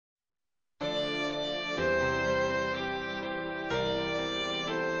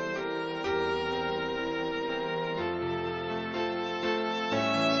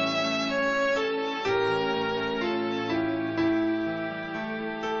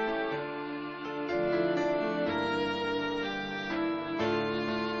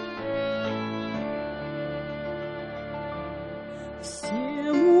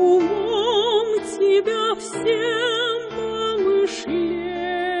всем умом тебя, всем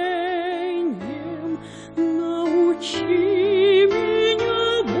помышлением научи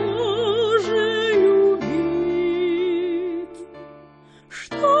меня, Боже, любить,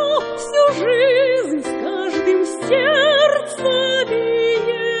 что всю жизнь с каждым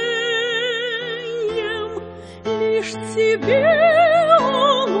сердцебиением лишь тебе,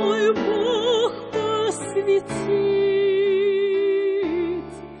 о мой Бог, посвятить,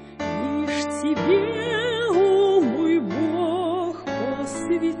 лишь тебе, о мой Бог,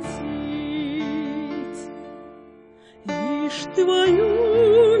 посвятить, лишь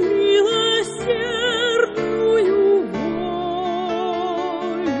твою милосердную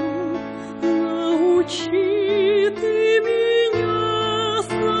волю научи ты меня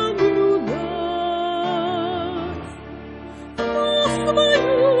соблюдать, на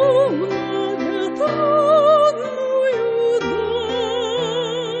свою многотрудную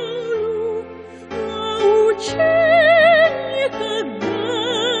долю научи никогда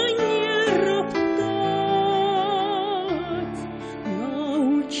не роптать,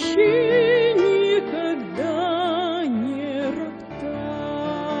 научи никогда не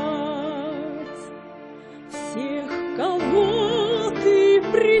роптать. Всех, кого ты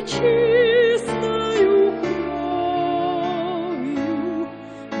причинил